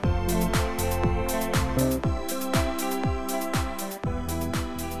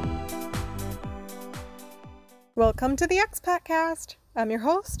Welcome to the Expat Cast. I'm your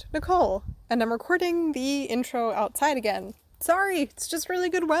host, Nicole, and I'm recording the intro outside again. Sorry, it's just really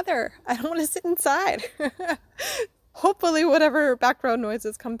good weather. I don't want to sit inside. Hopefully whatever background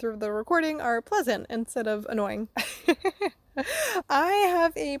noises come through the recording are pleasant instead of annoying. I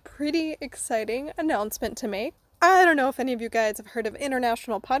have a pretty exciting announcement to make. I don't know if any of you guys have heard of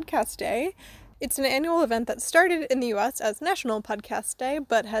International Podcast Day. It's an annual event that started in the US as National Podcast Day,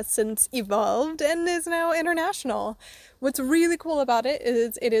 but has since evolved and is now international. What's really cool about it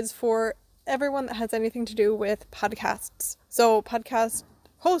is for everyone that has anything to do with podcasts. So podcast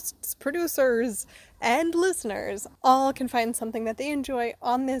hosts, producers, and listeners all can find something that they enjoy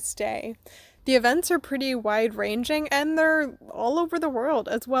on this day. The events are pretty wide-ranging and they're all over the world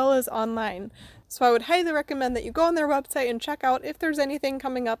as well as online. So I would highly recommend that you go on their website and check out if there's anything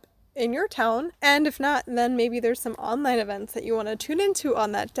coming up in your town, and if not, then maybe there's some online events that you want to tune into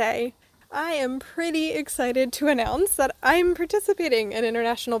on that day. I am pretty excited to announce that I'm participating in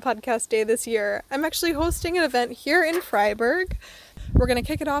International Podcast Day this year. I'm actually hosting an event here in Freiburg. We're going to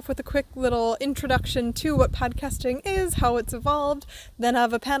kick it off with a quick little introduction to what podcasting is, how it's evolved, then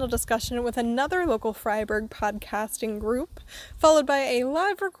have a panel discussion with another local Freiburg podcasting group, followed by a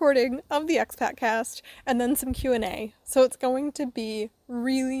live recording of the Expat Cast, and then some Q&A. So it's going to be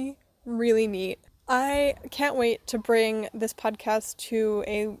really neat. I can't wait to bring this podcast to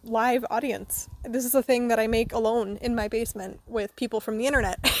a live audience. This is a thing that I make alone in my basement with people from the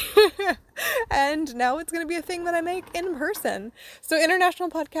internet. And now it's going to be a thing that I make in person. So International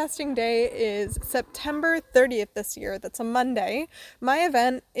Podcasting Day is September 30th this year. That's a Monday. My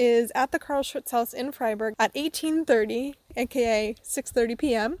event is at the Karl Schutz House in Freiburg at 18:30, aka 6:30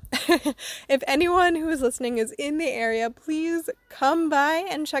 p.m. If anyone who is listening is in the area, please come by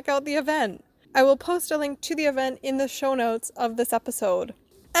and check out the event. I will post a link to the event in the show notes of this episode.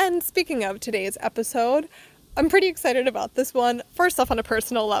 And speaking of today's episode, I'm pretty excited about this one, first off on a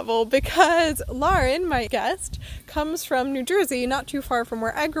personal level, because Lauren, my guest, comes from New Jersey, not too far from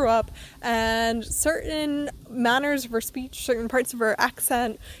where I grew up, and certain manners of her speech, certain parts of her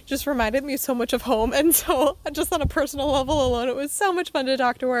accent just reminded me so much of home, and so just on a personal level alone, it was so much fun to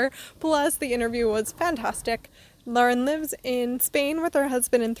talk to her, plus the interview was fantastic. Lauren lives in Spain with her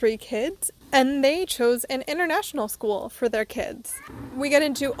husband and 3 kids, and they chose an international school for their kids. We get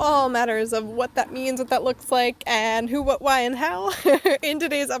into all matters of what that means, what that looks like, and who, what, why, and how in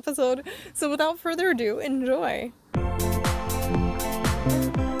today's episode. So without further ado, enjoy.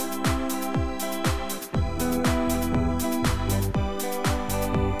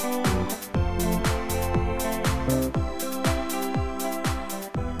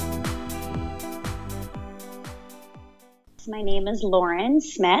 My name is Lauren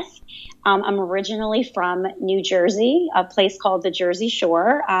Smith. I'm originally from New Jersey, a place called the Jersey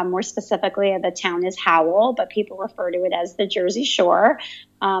Shore. More specifically, the town is Howell, but people refer to it as the Jersey Shore,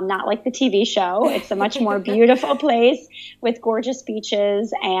 not like the TV show. It's a much more beautiful place with gorgeous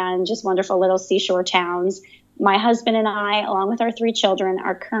beaches and just wonderful little seashore towns. My husband and I, along with our 3 children,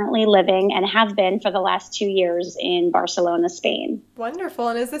 are currently living and have been for the last 2 years in Barcelona, Spain. Wonderful.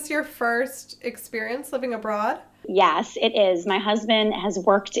 And is this your first experience living abroad? Yes, it is. My husband has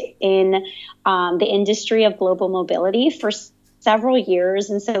worked in the industry of global mobility for several years.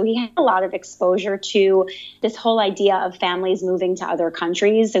 And so he had a lot of exposure to this whole idea of families moving to other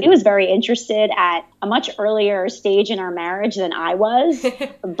countries. So he was very interested at a much earlier stage in our marriage than I was.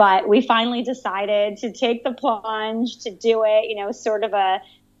 But we finally decided to take the plunge, to do it, sort of a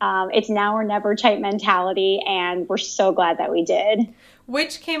it's now or never type mentality. And we're so glad that we did.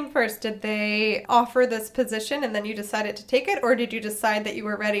 Which came first? Did they offer this position and then you decided to take it? Or did you decide that you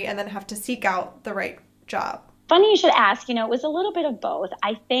were ready and then have to seek out the right job? Funny you should ask. It was a little bit of both.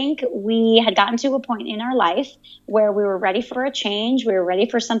 I think we had gotten to a point in our life where we were ready for a change. We were ready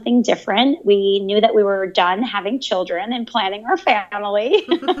for something different. We knew that we were done having children and planning our family.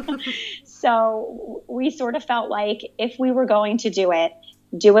 So we sort of felt like if we were going to do it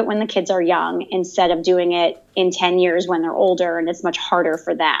when the kids are young instead of doing it in 10 years when they're older and it's much harder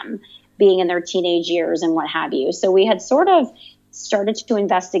for them being in their teenage years and what have you. So we had sort of started to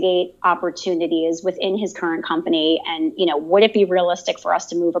investigate opportunities within his current company and, would it be realistic for us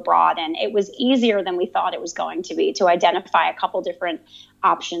to move abroad? And it was easier than we thought it was going to be to identify a couple different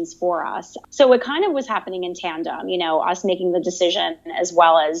options for us. So it kind of was happening in tandem, us making the decision as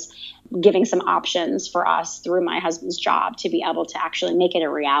well as giving some options for us through my husband's job to be able to actually make it a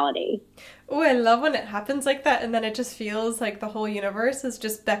reality. Oh, I love when it happens like that, and then it just feels like the whole universe is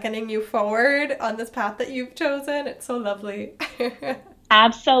just beckoning you forward on this path that you've chosen. It's so lovely.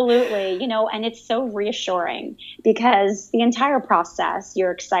 Absolutely. And it's so reassuring because the entire process,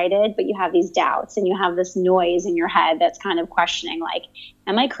 you're excited, but you have these doubts and you have this noise in your head that's kind of questioning, like,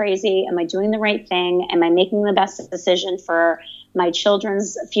 am I crazy? Am I doing the right thing? Am I making the best decision for my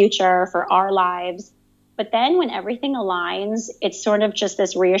children's future, for our lives? But then when everything aligns, it's sort of just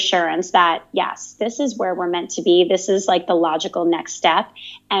this reassurance that, yes, this is where we're meant to be. This is like the logical next step.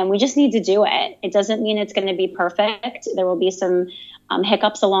 And we just need to do it. It doesn't mean it's going to be perfect. There will be some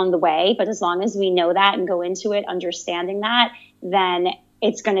hiccups along the way. But as long as we know that and go into it understanding that, then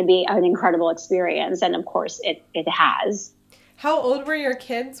it's going to be an incredible experience. And of course, it has. How old were your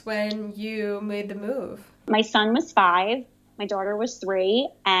kids when you made the move? My son was 5. My daughter was 3,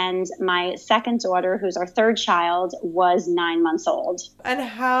 and my second daughter, who's our third child, was 9 months old. And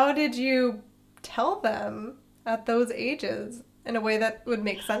how did you tell them at those ages in a way that would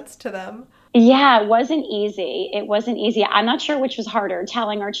make sense to them? Yeah, it wasn't easy. I'm not sure which was harder,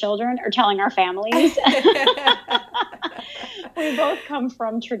 telling our children or telling our families. We both come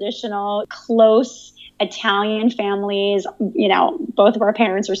from traditional, close Italian families. Both of our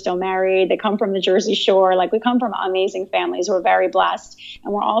parents were still married. They come from the Jersey Shore. Like, we come from amazing families. We're very blessed,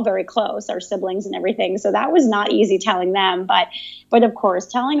 and we're all very close, our siblings and everything. So that was not easy telling them. But of course,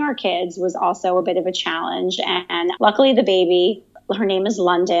 telling our kids was also a bit of a challenge. And luckily, the baby, her name is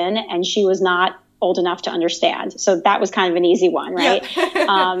London, and she was not old enough to understand. So that was kind of an easy one, right?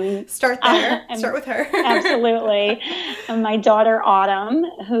 Yep. Start there. Start with her. Absolutely. And my daughter, Autumn,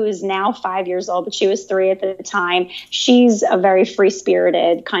 who's now 5 years old, but she was 3 at the time, she's a very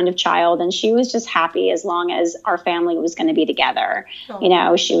free-spirited kind of child. And she was just happy as long as our family was going to be together.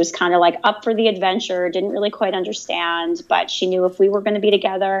 Oh. She was kind of like up for the adventure, didn't really quite understand, but she knew if we were going to be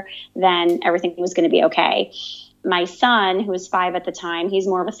together, then everything was going to be okay. My son, who was 5 at the time, he's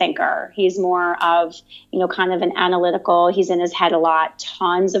more of a thinker. He's more of, kind of an analytical. He's in his head a lot,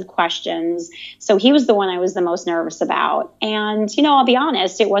 tons of questions. So he was the one I was the most nervous about. And, I'll be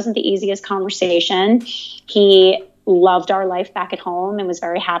honest, it wasn't the easiest conversation. He loved our life back at home and was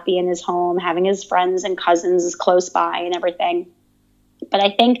very happy in his home, having his friends and cousins close by and everything. But I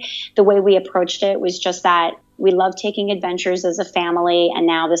think the way we approached it was just that we love taking adventures as a family, and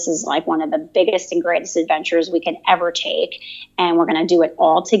now this is like one of the biggest and greatest adventures we can ever take, and we're going to do it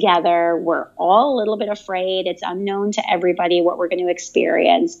all together. We're all a little bit afraid. It's unknown to everybody what we're going to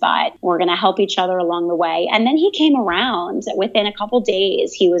experience, but we're going to help each other along the way. And then he came around within a couple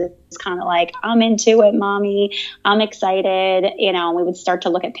days. He was kind of like, I'm into it, Mommy. I'm excited. And we would start to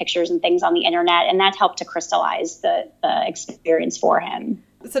look at pictures and things on the internet, and that helped to crystallize the experience for him.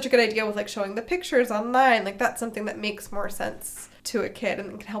 It's such a good idea with showing the pictures online. That's something that makes more sense to a kid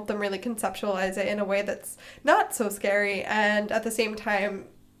and can help them really conceptualize it in a way that's not so scary and at the same time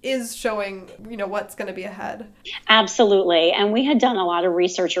is showing, what's going to be ahead. Absolutely. And we had done a lot of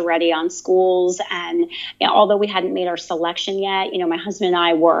research already on schools, and although we hadn't made our selection yet, my husband and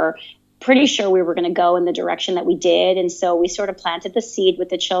I were pretty sure we were going to go in the direction that we did. And so we sort of planted the seed with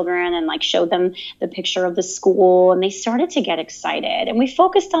the children and showed them the picture of the school, and they started to get excited. And we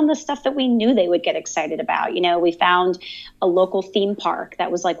focused on the stuff that we knew they would get excited about. We found a local theme park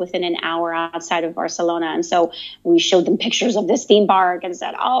that was within an hour outside of Barcelona. And so we showed them pictures of this theme park and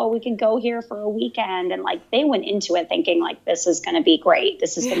said, oh, we can go here for a weekend. And they went into it thinking this is going to be great.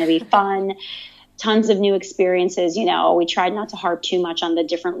 This is going to be fun. Tons of new experiences. We tried not to harp too much on the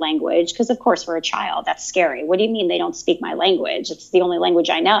different language because, of course, for a child, that's scary. What do you mean they don't speak my language? It's the only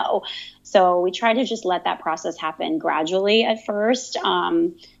language I know. So we try to just let that process happen gradually at first.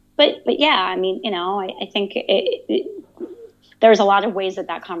 But yeah, I think there's a lot of ways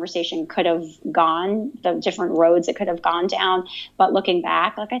that conversation could have gone, the different roads it could have gone down. But looking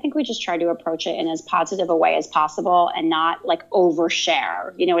back, I think we just try to approach it in as positive a way as possible and not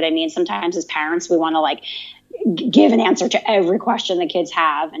overshare. You know what I mean? Sometimes as parents, we want to give an answer to every question the kids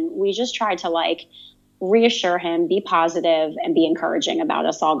have. And we just try to reassure him, be positive, and be encouraging about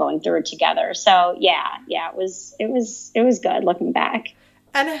us all going through it together. So yeah, it was good looking back.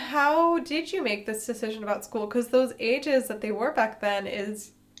 And how did you make this decision about school? Because those ages that they were back then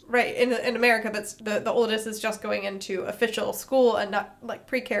is, right, in America, that's the oldest is just going into official school and not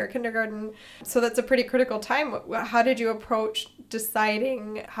pre-K or kindergarten. So that's a pretty critical time. How did you approach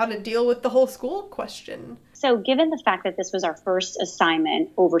deciding how to deal with the whole school question? So given the fact that this was our first assignment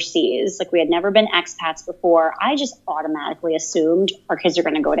overseas, we had never been expats before, I just automatically assumed our kids are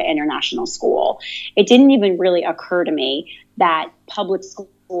going to go to international school. It didn't even really occur to me that public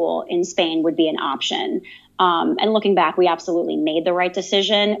school in Spain would be an option. And looking back, we absolutely made the right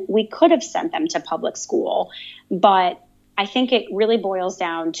decision. We could have sent them to public school, but I think it really boils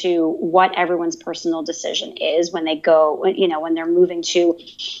down to what everyone's personal decision is when they go, when they're moving to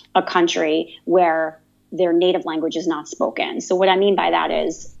a country where their native language is not spoken. So what I mean by that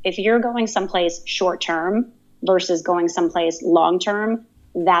is if you're going someplace short term versus going someplace long term,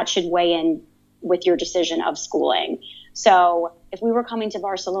 that should weigh in with your decision of schooling. So if we were coming to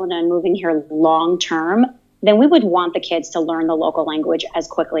Barcelona and moving here long term, then we would want the kids to learn the local language as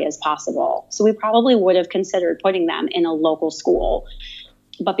quickly as possible. So we probably would have considered putting them in a local school.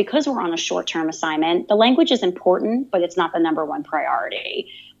 But because we're on a short-term assignment, the language is important, but it's not the number one priority.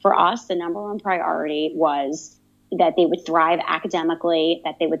 For us, the number one priority was that they would thrive academically,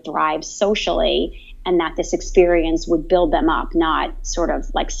 that they would thrive socially, and that this experience would build them up, not sort of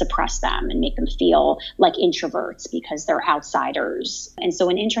like suppress them and make them feel like introverts because they're outsiders. And so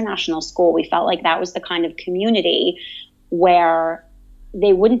in international school, we felt like that was the kind of community where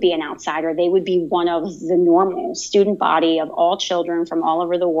they wouldn't be an outsider. They would be one of the normal student body of all children from all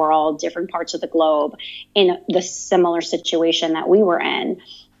over the world, different parts of the globe, in the similar situation that we were in.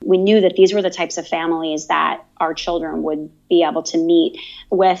 We knew that these were the types of families that our children would be able to meet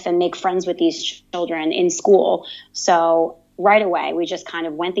with and make friends with these children in school. So right away, we just kind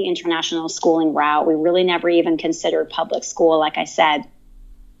of went the international schooling route. We really never even considered public school, like I said.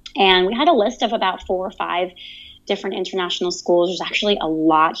 And we had a list of about 4 or 5 different international schools. There's actually a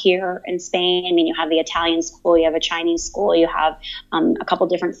lot here in Spain. I mean, you have the Italian school, you have a Chinese school, you have a couple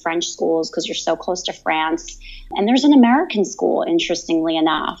different French schools because you're so close to France. And there's an American school, interestingly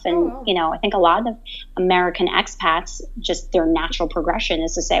enough. And, I think a lot of American expats, just their natural progression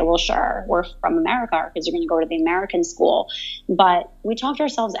is to say, well, sure, we're from America, our kids are going to go to the American school. But we talked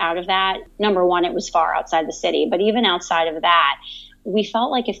ourselves out of that. Number one, it was far outside the city. But even outside of that, we felt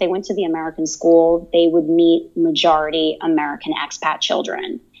like if they went to the American school, they would meet majority American expat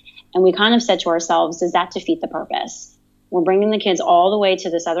children. And we kind of said to ourselves, does that defeat the purpose? We're bringing the kids all the way to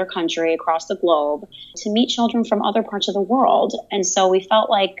this other country across the globe to meet children from other parts of the world. And so we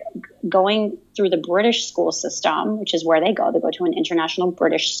felt like going through the British school system, which is where they go to an international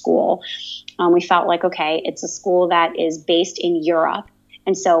British school. We felt like, okay, it's a school that is based in Europe.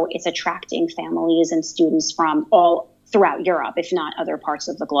 And so it's attracting families and students from all throughout Europe, if not other parts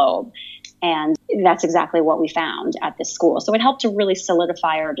of the globe. And that's exactly what we found at this school. So it helped to really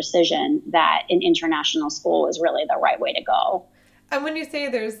solidify our decision that an international school is really the right way to go. And when you say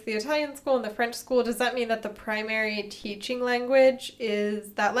there's the Italian school and the French school, does that mean that the primary teaching language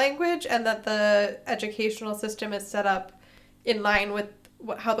is that language and that the educational system is set up in line with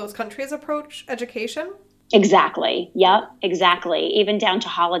how those countries approach education? Exactly. Yep, exactly. Even down to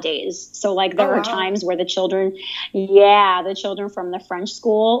holidays. So like there are times where the children from the French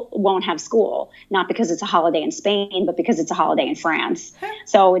school won't have school, not because it's a holiday in Spain, but because it's a holiday in France.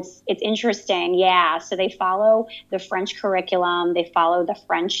 So it's interesting. Yeah. So they follow the French curriculum. They follow the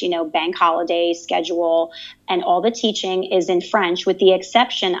French, bank holiday schedule, and all the teaching is in French with the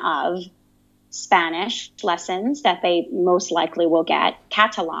exception of Spanish lessons that they most likely will get,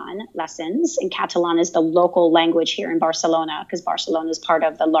 Catalan lessons, and Catalan is the local language here in Barcelona because Barcelona is part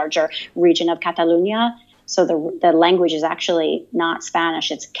of the larger region of Catalonia. So the language is actually not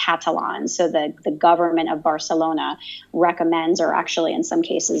Spanish, it's Catalan. So the government of Barcelona recommends, or actually in some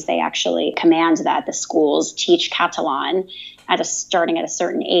cases they actually command that the schools teach Catalan starting at a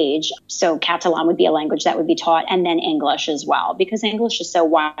certain age. So Catalan would be a language that would be taught, and then English as well, because English is so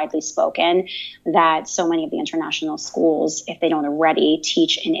widely spoken that so many of the international schools, if they don't already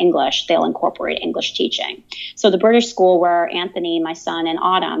teach in English, they'll incorporate English teaching. So the British school where Anthony, my son, and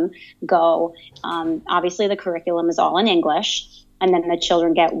Autumn go, obviously the curriculum is all in English, and then the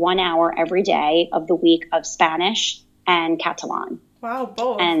children get 1 hour every day of the week of Spanish and Catalan. Wow,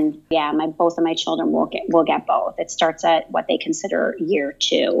 both. And yeah, both of my children will get both. It starts at what they consider year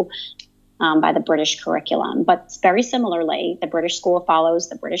 2 by the British curriculum. But very similarly, the British school follows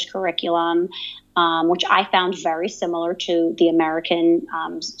the British curriculum, which I found very similar to the American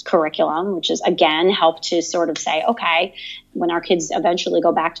curriculum, which is, again, helped to sort of say, okay, when our kids eventually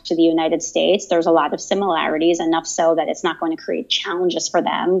go back to the United States, there's a lot of similarities, enough so that it's not going to create challenges for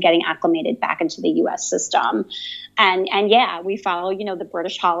them getting acclimated back into the U.S. system. And yeah, we follow, the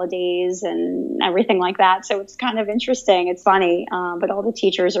British holidays and everything like that. So it's kind of interesting. It's funny. But all the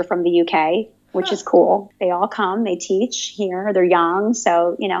teachers are from the UK, which is cool. They all come, they teach here, they're young.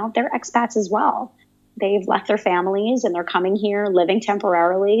 So, they're expats as well. They've left their families and they're coming here, living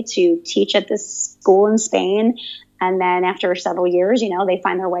temporarily to teach at this school in Spain. And then after several years, they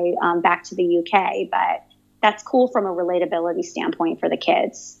find their way back to the UK. But that's cool from a relatability standpoint for the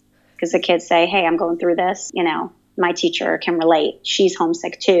kids. Because the kids say, hey, I'm going through this, my teacher can relate. She's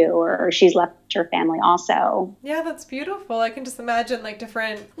homesick too, or she's left her family also. Yeah, that's beautiful. I can just imagine like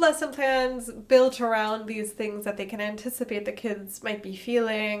different lesson plans built around these things that they can anticipate the kids might be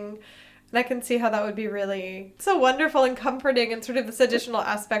feeling. And I can see how that would be really so wonderful and comforting, and sort of this additional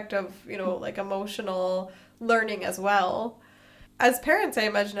aspect of, like emotional learning as well. As parents, I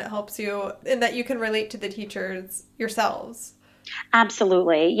imagine it helps you in that you can relate to the teachers yourselves.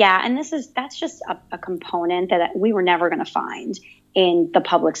 Absolutely. Yeah. And that's just a component that we were never going to find in the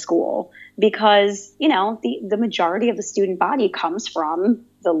public school because, the majority of the student body comes from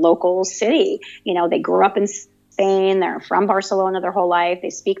the local city. They grew up in Spain, they're from Barcelona their whole life,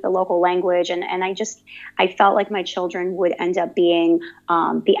 they speak the local language. And I felt like my children would end up being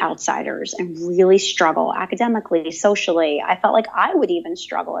the outsiders and really struggle academically, socially. I felt like I would even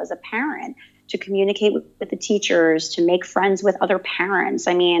struggle as a parent to communicate with the teachers, to make friends with other parents.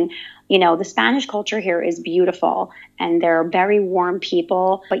 I mean, the Spanish culture here is beautiful and they're very warm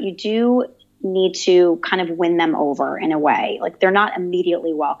people, but you do need to kind of win them over in a way. Like they're not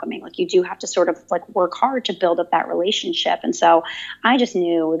immediately welcoming. Like you do have to sort of like work hard to build up that relationship. And so I just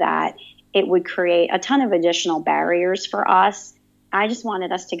knew that it would create a ton of additional barriers for us. I just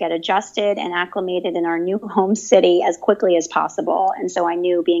wanted us to get adjusted and acclimated in our new home city as quickly as possible. And so I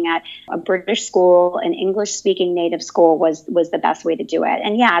knew being at a British school, an English-speaking native school was the best way to do it.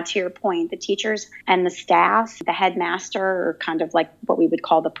 And yeah, to your point, the teachers and the staff, the headmaster, or kind of like what we would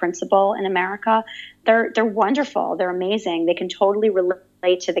call the principal in America, they're wonderful. They're amazing. They can totally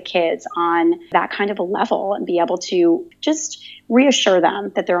relate to the kids on that kind of a level and be able to just reassure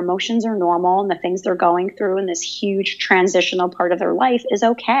them that their emotions are normal and the things they're going through in this huge transitional part of their life is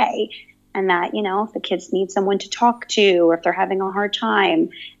okay. And that, if the kids need someone to talk to or if they're having a hard time,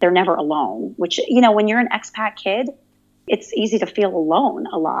 they're never alone, which, when you're an expat kid, it's easy to feel alone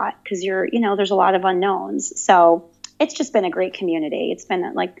a lot because there's a lot of unknowns. So it's just been a great community. It's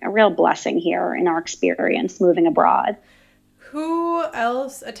been like a real blessing here in our experience moving abroad. Who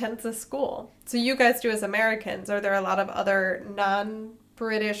else attends this school? So you guys do as Americans. Are there a lot of other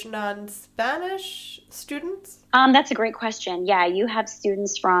non-British, non-Spanish students? That's a great question. Yeah, you have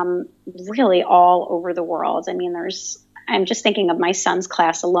students from really all over the world. I mean, I'm just thinking of my son's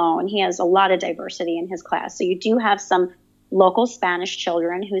class alone. He has a lot of diversity in his class. So you do have some local Spanish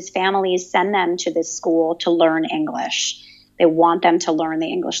children whose families send them to this school to learn English. They want them to learn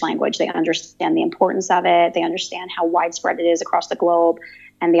the English language. They understand the importance of it. They understand how widespread it is across the globe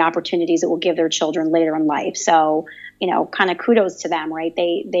and the opportunities it will give their children later in life. So, kind of kudos to them, right?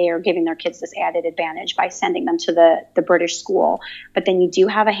 They are giving their kids this added advantage by sending them to the British school. But then you do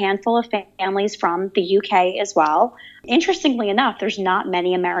have a handful of families from the UK as well. Interestingly enough, there's not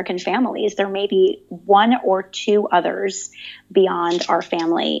many American families. There may be one or two others beyond our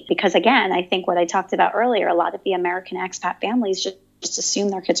family. Because again, I think what I talked about earlier, a lot of the American expat families just assume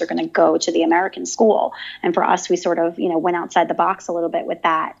their kids are going to go to the American school. And for us, we sort of, went outside the box a little bit with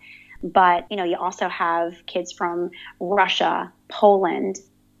that. But, you also have kids from Russia, Poland,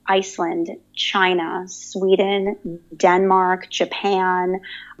 Iceland, China, Sweden, Denmark, Japan,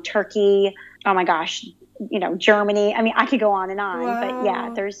 Turkey, oh my gosh, Germany. I mean, I could go on and on, Wow. But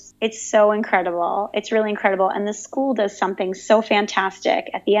yeah, it's so incredible. It's really incredible. And the school does something so fantastic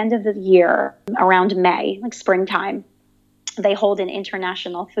at the end of the year, around May, like springtime. They hold an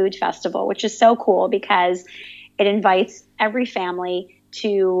international food festival, which is so cool because it invites every family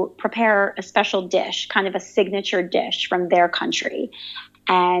to prepare a special dish, kind of a signature dish from their country,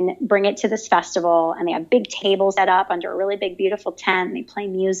 and bring it to this festival. And they have big tables set up under a really big, beautiful tent. And they play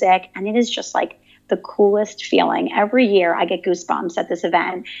music. And it is just like the coolest feeling. Every year I get goosebumps at this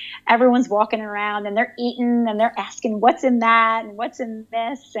event. Everyone's walking around and they're eating and they're asking what's in that and what's in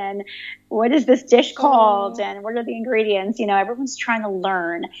this and what is this dish called and what are the ingredients. Everyone's trying to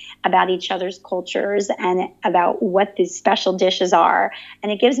learn about each other's cultures and about what these special dishes are.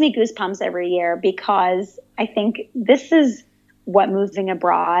 And it gives me goosebumps every year because I think this is what moving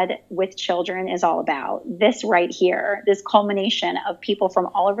abroad with children is all about. This right here, this culmination of people from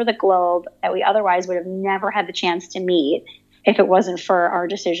all over the globe that we otherwise would have never had the chance to meet if it wasn't for our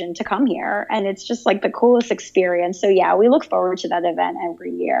decision to come here. And it's just like the coolest experience. So yeah, we look forward to that event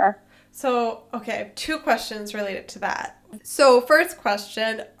every year. So, okay, 2 questions related to that. So first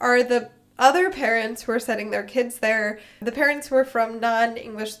question, are the other parents who are sending their kids there, the parents who are from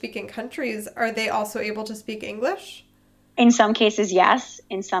non-English speaking countries, are they also able to speak English? In some cases, yes.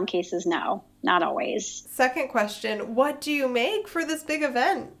 In some cases, no. Not always. Second question, what do you make for this big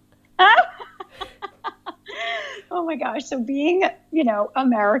event? Oh my gosh. So being,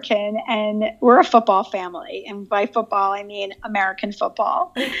 American, and we're a football family. And by football, I mean American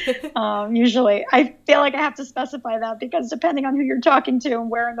football. Usually, I feel like I have to specify that because depending on who you're talking to and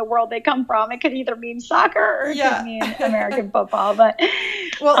where in the world they come from, it could either mean soccer or it could mean American football. But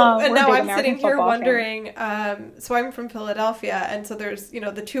and now I'm sitting here wondering, so I'm from Philadelphia, and so there's,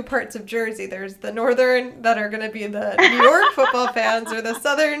 the two parts of Jersey. There's the northern that are going to be the New York football fans, or the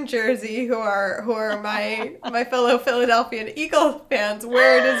southern Jersey who are my fellow Philadelphian Eagle fans.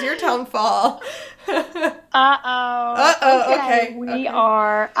 Where does your town fall? Okay. We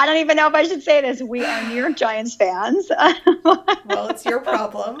are, I don't even know if I should say this, we are New York Giants fans. Well, it's your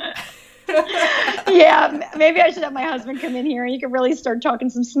problem. Yeah, maybe I should have my husband come in here and you can really start talking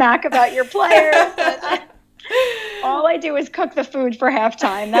some smack about your players. All I do is cook the food for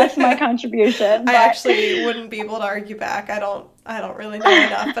halftime. That's my contribution. I actually wouldn't be able to argue back. I don't really know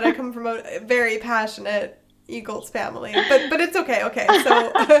enough, but I come from a very passionate Eagles family. But it's okay. Okay.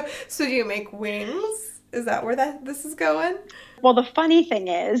 So do you make wings? Is that where this is going? Well, the funny thing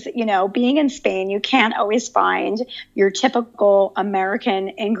is, being in Spain, you can't always find your typical American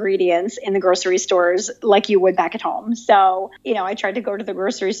ingredients in the grocery stores like you would back at home. So, I tried to go to the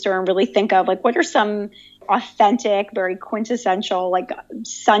grocery store and really think of what are some authentic, very quintessential,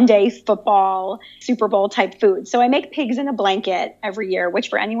 Sunday football, Super Bowl type food. So I make pigs in a blanket every year, which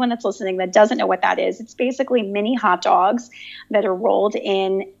for anyone that's listening that doesn't know what that is, it's basically mini hot dogs that are rolled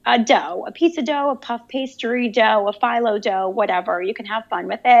in a dough, a pizza dough, a puff pastry dough, a phyllo dough, whatever. You can have fun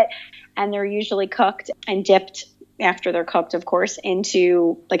with it. And they're usually cooked and dipped, after they're cooked, of course,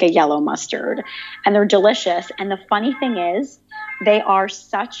 into a yellow mustard. And they're delicious. And the funny thing is, they are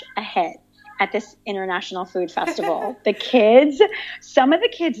such a hit at this International Food Festival. Some of the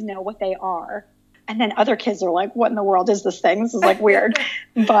kids know what they are. And then other kids are like, what in the world is this thing? This is weird.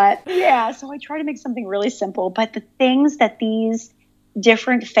 But yeah, so I try to make something really simple. But the things that these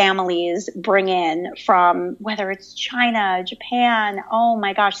different families bring in from, whether it's China, Japan, oh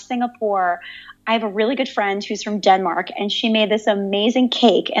my gosh, Singapore. I have a really good friend who's from Denmark, and she made this amazing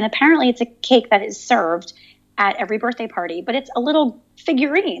cake. And apparently it's a cake that is served at every birthday party, but it's a little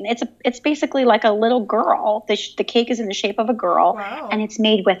figurine. It's basically like a little girl. The cake is in the shape of a girl. Wow. And it's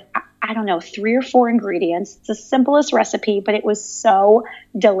made with, I don't know, 3 or 4 ingredients. It's the simplest recipe, but it was so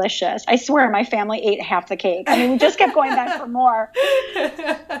delicious. I swear my family ate half the cake. I mean, we just kept going back for more.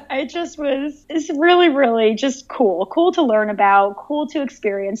 It's really, really just cool to learn about, cool to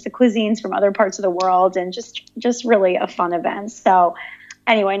experience the cuisines from other parts of the world, and just really a fun event. So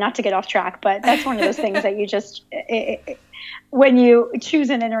anyway, not to get off track, but that's one of those things that you just, when you choose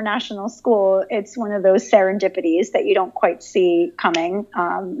an international school, it's one of those serendipities that you don't quite see coming.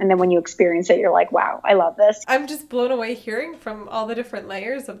 And then when you experience it, you're like, wow, I love this. I'm just blown away hearing from all the different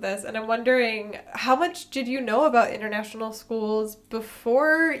layers of this. And I'm wondering, how much did you know about international schools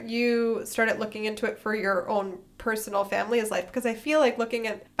before you started looking into it for your own personal family's life? Because I feel like looking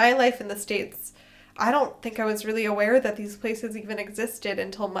at my life in the States, I don't think I was really aware that these places even existed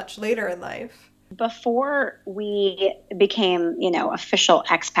until much later in life. Before we became, official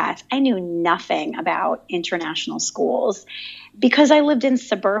expats, I knew nothing about international schools because I lived in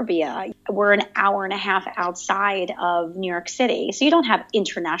suburbia. We're an hour and a half outside of New York City. So you don't have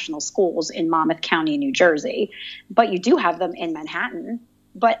international schools in Monmouth County, New Jersey, but you do have them in Manhattan.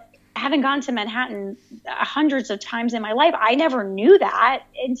 But having gone to Manhattan hundreds of times in my life, I never knew that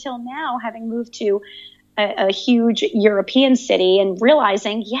until now, having moved to a huge European city and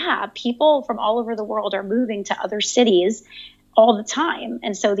realizing, people from all over the world are moving to other cities all the time.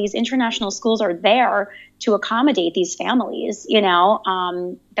 And so these international schools are there to accommodate these families,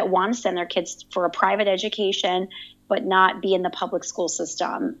 that want to send their kids for a private education, but not be in the public school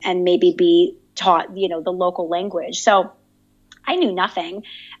system and maybe be taught, the local language. So I knew nothing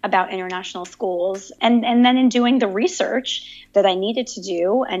about international schools. And then in doing the research that I needed to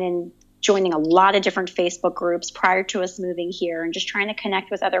do, and in joining a lot of different Facebook groups prior to us moving here, and just trying to connect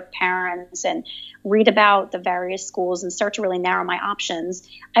with other parents and read about the various schools and start to really narrow my options,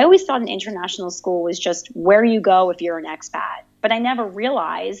 I always thought an international school was just where you go if you're an expat. But I never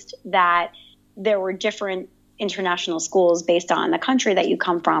realized that there were different international schools based on the country that you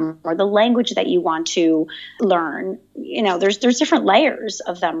come from or the language that you want to learn. There's different layers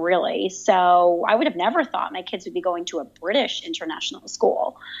of them, really. So I would have never thought my kids would be going to a British international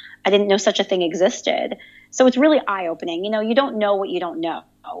school. I didn't know such a thing existed. So it's really eye-opening. You don't know what you don't know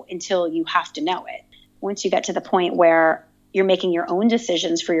until you have to know it. Once you get to the point where you're making your own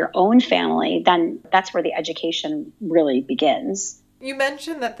decisions for your own family, then that's where the education really begins. You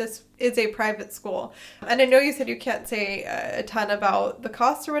mentioned that this is a private school, and I know you said you can't say a ton about the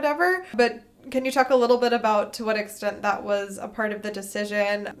costs or whatever, but Can you talk a little bit about to what extent that was a part of the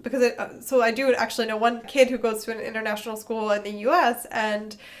decision? Because so I do actually know one kid who goes to an international school in the US,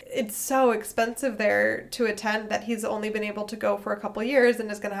 and it's so expensive there to attend that he's only been able to go for a couple years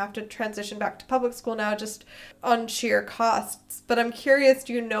and is going to have to transition back to public school now just on sheer costs. But I'm curious,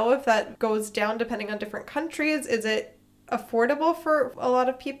 do you know if that goes down depending on different countries? Is it affordable for a lot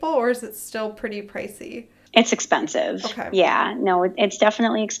of people, or is it still pretty pricey? It's expensive. Okay. Yeah, no, it's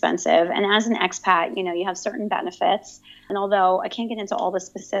definitely expensive. And as an expat, you have certain benefits. And although I can't get into all the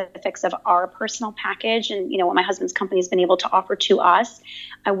specifics of our personal package and, what my husband's company has been able to offer to us,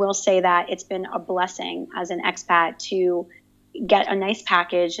 I will say that it's been a blessing as an expat to get a nice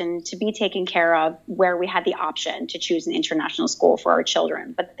package and to be taken care of where we had the option to choose an international school for our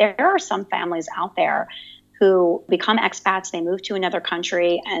children. But there are some families out there who become expats, they move to another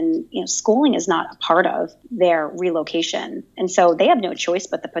country, and schooling is not a part of their relocation. And so they have no choice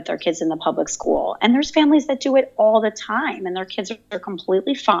but to put their kids in the public school. And there's families that do it all the time, and their kids are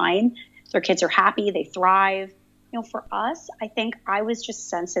completely fine. Their kids are happy, they thrive. For us, I think I was just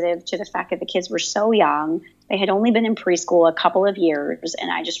sensitive to the fact that the kids were so young. They had only been in preschool a couple of years, and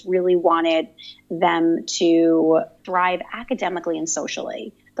I just really wanted them to thrive academically and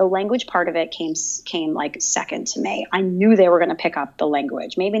socially. The language part of it came like second to me. I knew they were going to pick up the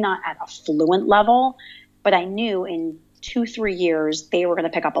language, maybe not at a fluent level, but I knew in 2-3 years, they were going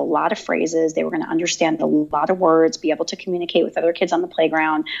to pick up a lot of phrases. They were going to understand a lot of words, be able to communicate with other kids on the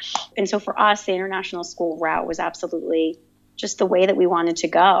playground. And so for us, the international school route was absolutely just the way that we wanted to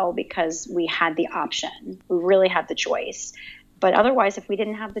go because we had the option. We really had the choice. But otherwise, if we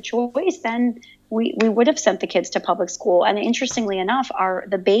didn't have the choice, then we would have sent the kids to public school. And interestingly enough,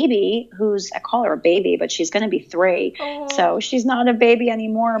 the baby, I call her a baby, but she's going to be 3. Oh. So she's not a baby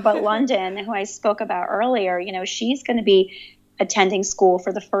anymore. But London, who I spoke about earlier, she's going to be attending school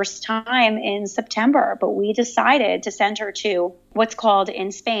for the first time in September. But we decided to send her to what's called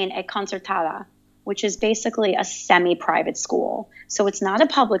in Spain a concertada, which is basically a semi-private school. So it's not a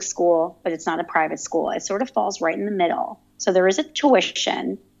public school, but it's not a private school. It sort of falls right in the middle. So there is a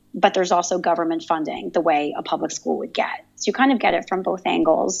tuition, but there's also government funding the way a public school would get. So you kind of get it from both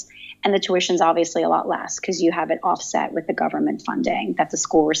angles. And the tuition's obviously a lot less because you have it offset with the government funding that the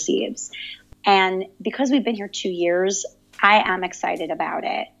school receives. And because we've been here 2 years, I am excited about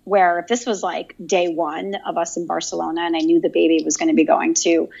it. Where if this was like day one of us in Barcelona and I knew the baby was going to be going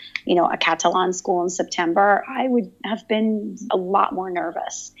to, a Catalan school in September, I would have been a lot more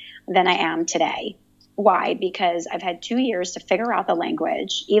nervous than I am today. Why? Because I've had 2 years to figure out the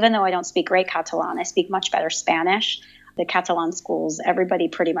language. Even though I don't speak great Catalan, I speak much better Spanish. The Catalan schools, everybody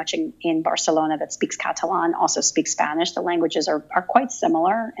pretty much in Barcelona that speaks Catalan also speaks Spanish. The languages are quite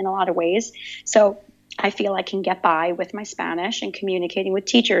similar in a lot of ways. So I feel I can get by with my Spanish and communicating with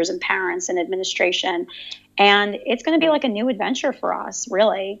teachers and parents and administration. And it's going to be like a new adventure for us,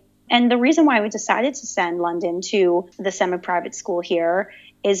 really. And the reason why we decided to send London to the semi-private school here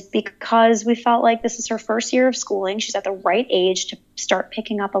is because we felt like this is her first year of schooling. She's at the right age to start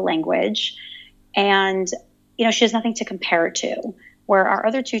picking up a language. And, she has nothing to compare it to, where our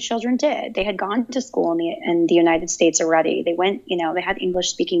other 2 children did. They had gone to school in the United States already. They went, they had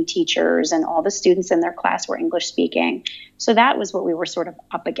English-speaking teachers, and all the students in their class were English-speaking. So that was what we were sort of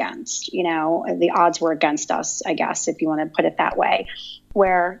up against. The odds were against us, I guess, if you want to put it that way,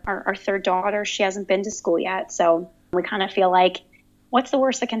 where our third daughter, she hasn't been to school yet. So we kind of feel like, what's the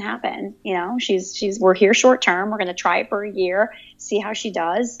worst that can happen? We're here short term. We're going to try it for a year, see how she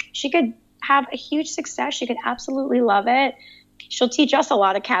does. She could have a huge success. She could absolutely love it. She'll teach us a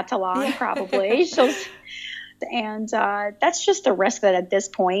lot of Catalan, probably. And that's just the risk that at this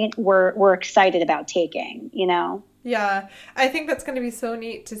point we're excited about taking, Yeah, I think that's going to be so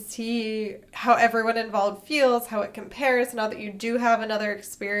neat to see how everyone involved feels, how it compares now that you do have another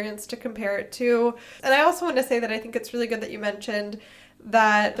experience to compare it to. And I also want to say that I think it's really good that you mentioned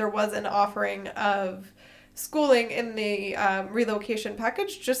that there was an offering of schooling in the relocation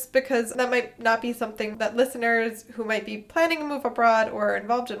package, just because that might not be something that listeners who might be planning a move abroad or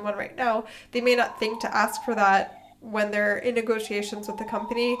involved in one right now, they may not think to ask for that when they're in negotiations with the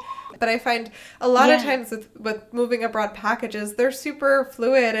company. But I find a lot of times with moving abroad packages, they're super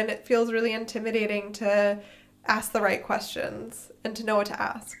fluid and it feels really intimidating to ask the right questions and to know what to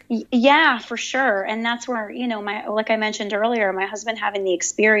ask. Yeah, for sure. And that's where, like I mentioned earlier, my husband having the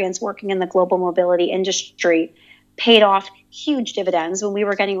experience working in the global mobility industry paid off huge dividends when we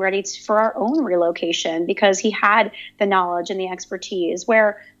were getting ready for our own relocation, because he had the knowledge and the expertise,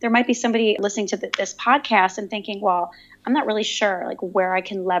 where there might be somebody listening to this podcast and thinking, well, I'm not really sure like where I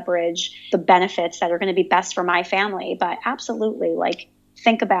can leverage the benefits that are going to be best for my family. But absolutely, like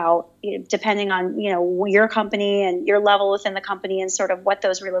think about, depending on, your company and your level within the company and sort of what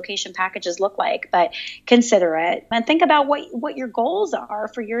those relocation packages look like, but consider it and think about what your goals are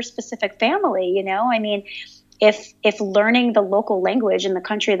for your specific family. I mean, if learning the local language in the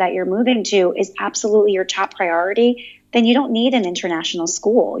country that you're moving to is absolutely your top priority, then you don't need an international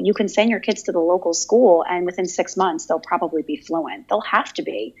school. You can send your kids to the local school, and within 6 months, they'll probably be fluent. They'll have to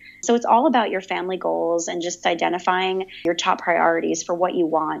be. So it's all about your family goals and just identifying your top priorities for what you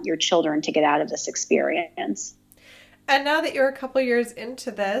want your children to get out of this experience. And now that you're a couple years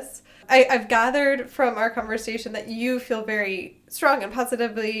into this, I've gathered from our conversation that you feel very strong and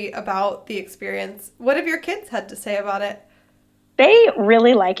positively about the experience. What have your kids had to say about it? They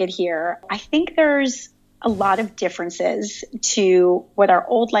really like it here. I think there's a lot of differences to what our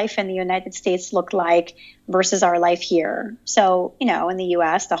old life in the United States looked like versus our life here. So, in the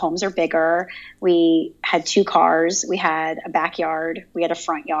US, the homes are bigger. We had 2 cars. We had a backyard. We had a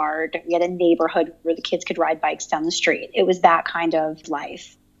front yard. We had a neighborhood where the kids could ride bikes down the street. It was that kind of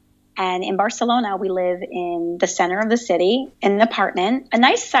life. And in Barcelona, we live in the center of the city in an apartment, a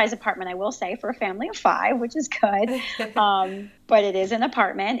nice size apartment, I will say, for a family of 5, which is good. But it is an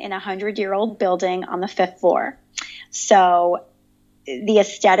apartment in a 100-year-old building on the 5th floor. So the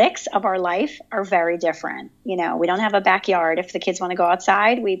aesthetics of our life are very different. We don't have a backyard. If the kids want to go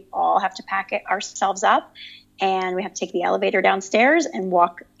outside, we all have to pack it ourselves up, and we have to take the elevator downstairs and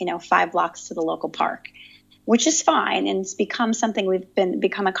walk, 5 blocks to the local park, which is fine. And it's become something we've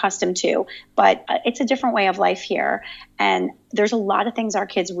become accustomed to, but it's a different way of life here. And there's a lot of things our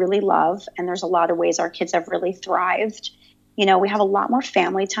kids really love. And there's a lot of ways our kids have really thrived. We have a lot more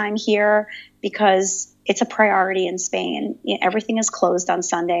family time here because it's a priority in Spain. Everything is closed on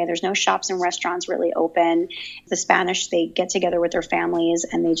Sunday. There's no shops and restaurants really open. The Spanish, they get together with their families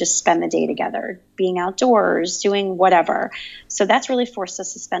and they just spend the day together, being outdoors, doing whatever. So that's really forced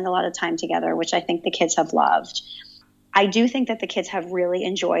us to spend a lot of time together, which I think the kids have loved. I do think that the kids have really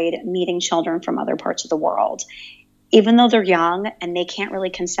enjoyed meeting children from other parts of the world. Even though they're young and they can't really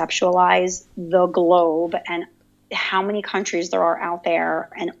conceptualize the globe and how many countries there are out there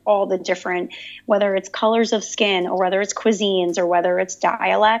and all the different, whether it's colors of skin or whether it's cuisines or whether it's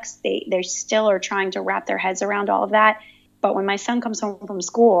dialects, they still are trying to wrap their heads around all of that. But when my son comes home from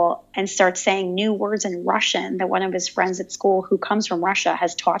school and starts saying new words in Russian that one of his friends at school who comes from Russia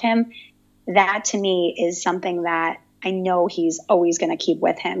has taught him, that to me is something that I know he's always going to keep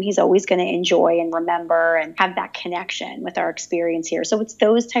with him. He's always going to enjoy and remember and have that connection with our experience here. So it's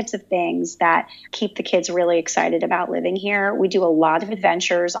those types of things that keep the kids really excited about living here. We do a lot of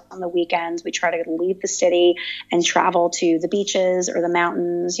adventures on the weekends. We try to leave the city and travel to the beaches or the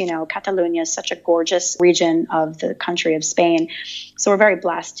mountains. Catalonia is such a gorgeous region of the country of Spain. So we're very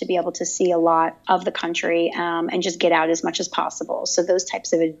blessed to be able to see a lot of the country and just get out as much as possible. So those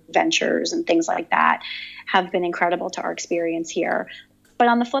types of adventures and things like that have been incredible to our experience here. But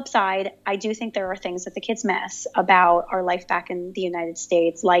on the flip side, I do think there are things that the kids miss about our life back in the United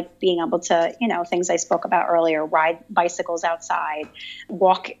States, like being able to, things I spoke about earlier, ride bicycles outside,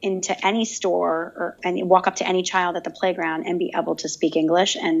 walk into any store and walk up to any child at the playground and be able to speak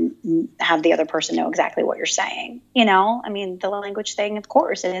English and have the other person know exactly what you're saying. The language thing, of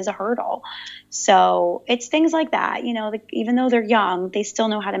course, it is a hurdle. So it's things like that, even though they're young, they still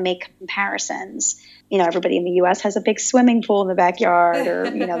know how to make comparisons. Everybody in the U.S. has a big swimming pool in the backyard, or,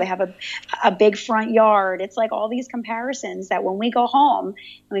 they have a big front yard. It's like all these comparisons that when we go home and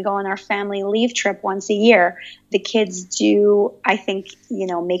we go on our family leave trip once a year, the kids do, I think,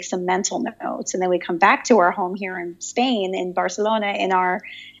 make some mental notes. And then we come back to our home here in Spain, in Barcelona, in our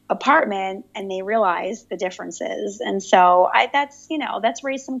apartment, and they realize the differences. And so that's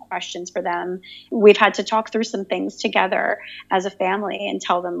raised some questions for them. We've had to talk through some things together as a family and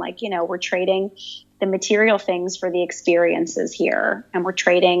tell them, we're trading the material things for the experiences here. And we're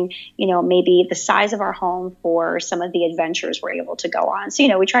trading, maybe the size of our home for some of the adventures we're able to go on.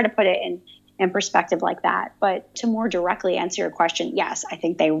 So, we try to put it in perspective like that. But to more directly answer your question, yes, I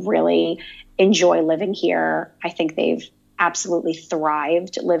think they really enjoy living here. I think they've absolutely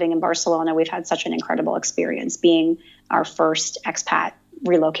thrived living in Barcelona. We've had such an incredible experience being our first expat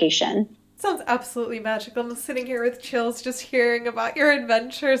relocation. Sounds absolutely magical. I'm sitting here with chills just hearing about your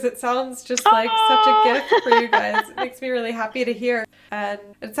adventures. It sounds just like such a gift for you guys. It makes me really happy to hear. And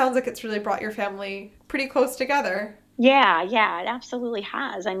it sounds like it's really brought your family pretty close together. Yeah, it absolutely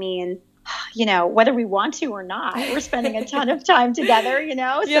has. Whether we want to or not, we're spending a ton of time together,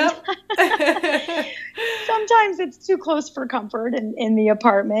 Yep. Sometimes it's too close for comfort in the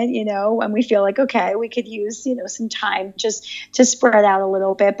apartment, when we feel like, okay, we could use, some time just to spread out a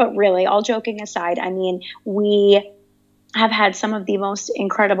little bit. But really, all joking aside, we have had some of the most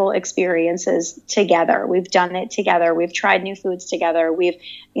incredible experiences together. We've done it together. We've tried new foods together. We've,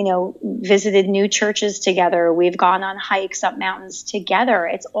 visited new churches together. We've gone on hikes up mountains together.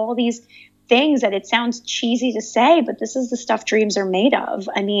 It's all these things that it sounds cheesy to say, but this is the stuff dreams are made of.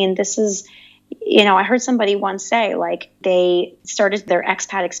 I mean, this is, I heard somebody once say, like, they started their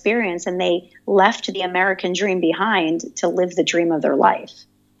expat experience and they left the American dream behind to live the dream of their life.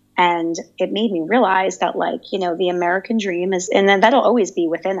 And it made me realize that, the American dream is, and then that'll always be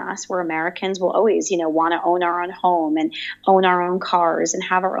within us. We're Americans. We'll always, want to own our own home and own our own cars and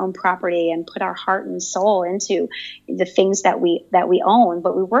have our own property and put our heart and soul into the things that we own.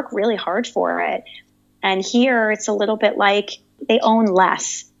 But we work really hard for it. And here it's a little bit like they own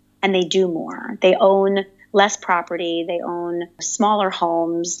less and they do more. They own less property, they own smaller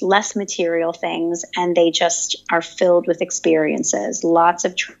homes, less material things, and they just are filled with experiences, lots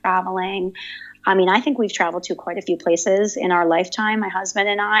of traveling. I mean, I think we've traveled to quite a few places in our lifetime, my husband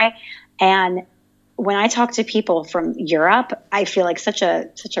and I. And when I talk to people from Europe, I feel like such a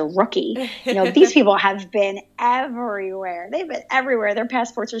rookie. These people have been everywhere. They've been everywhere. Their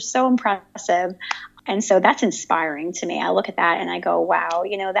passports are so impressive. And so that's inspiring to me. I look at that and I go, wow,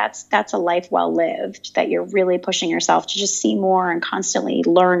 that's a life well lived, that you're really pushing yourself to just see more and constantly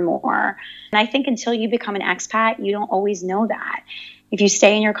learn more. And I think until you become an expat, you don't always know that. If you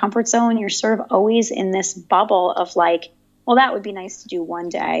stay in your comfort zone, you're sort of always in this bubble of like, well, that would be nice to do one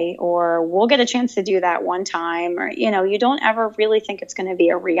day, or we'll get a chance to do that one time, or, you don't ever really think it's going to be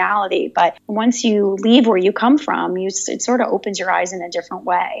a reality. But once you leave where you come from, it sort of opens your eyes in a different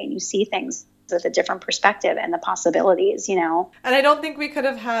way, and you see things with a different perspective and the possibilities, And I don't think we could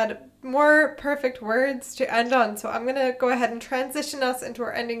have had more perfect words to end on. So I'm going to go ahead and transition us into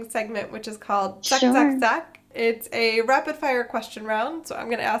our ending segment, which is called Zack, Zack, Zack. It's a rapid fire question round. So I'm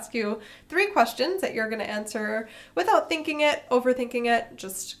going to ask you 3 questions that you're going to answer without thinking it, overthinking it.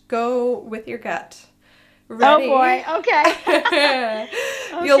 Just go with your gut. Ready? Oh boy. Okay.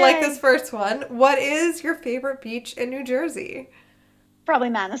 You'll like this first one. What is your favorite beach in New Jersey? Probably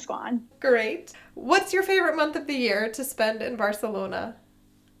Manasquan. Great. What's your favorite month of the year to spend in Barcelona?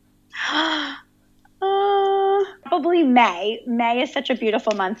 Probably May. May is such a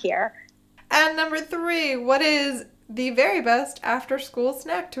beautiful month here. And number 3, what is the very best after-school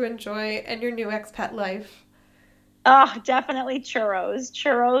snack to enjoy in your new expat life? Oh, definitely churros.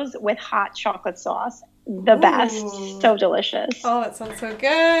 Churros with hot chocolate sauce. The best. So delicious. Oh, that sounds so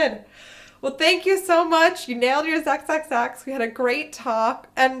good. Well, thank you so much. You nailed your Zack, Zack, Zacks. We had a great talk.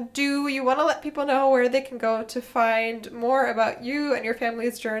 And do you want to let people know where they can go to find more about you and your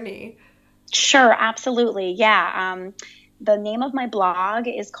family's journey? Sure, absolutely. Yeah. The name of my blog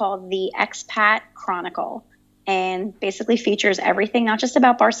is called The Expat Chronicle, and basically features everything, not just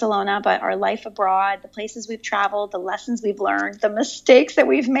about Barcelona, but our life abroad, the places we've traveled, the lessons we've learned, the mistakes that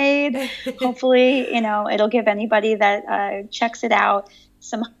we've made. Hopefully, it'll give anybody that checks it out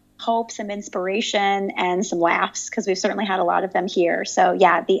some hope, some inspiration, and some laughs, because we've certainly had a lot of them here. So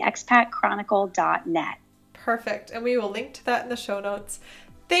yeah, theexpatchronicle.net. Perfect. And we will link to that in the show notes.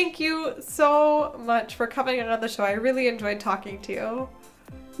 Thank you so much for coming on the show. I really enjoyed talking to you.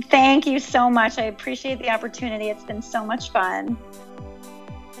 Thank you so much. I appreciate the opportunity. It's been so much fun.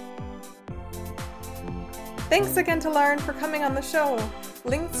 Thanks again to Lauren for coming on the show.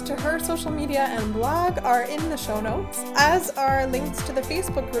 Links to her social media and blog are in the show notes, as are links to the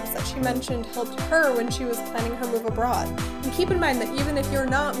Facebook groups that she mentioned helped her when she was planning her move abroad. And keep in mind that even if you're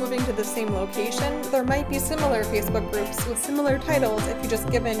not moving to the same location, there might be similar Facebook groups with similar titles if you just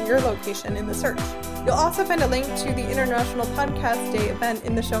give in your location in the search. You'll also find a link to the International Podcast Day event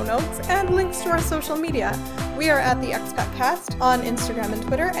in the show notes and links to our social media. We are at the Expat Cast on Instagram and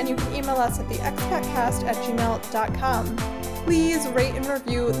Twitter, and you can email us at theexpatcast@gmail.com. Please rate and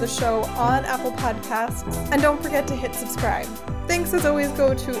review the show on Apple Podcasts, and don't forget to hit subscribe. Thanks as always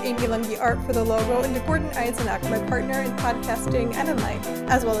go to Amy Lungi Art for the logo, and to Gordon Eisenack, my partner in podcasting and in life,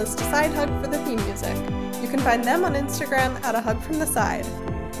 as well as to Side Hug for the theme music. You can find them on Instagram at A Hug From The Side.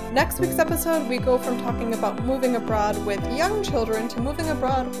 Next week's episode, we go from talking about moving abroad with young children to moving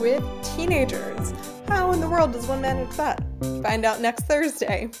abroad with teenagers. How in the world does one manage that? Find out next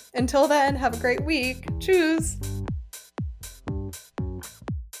Thursday. Until then, have a great week. Tschüss!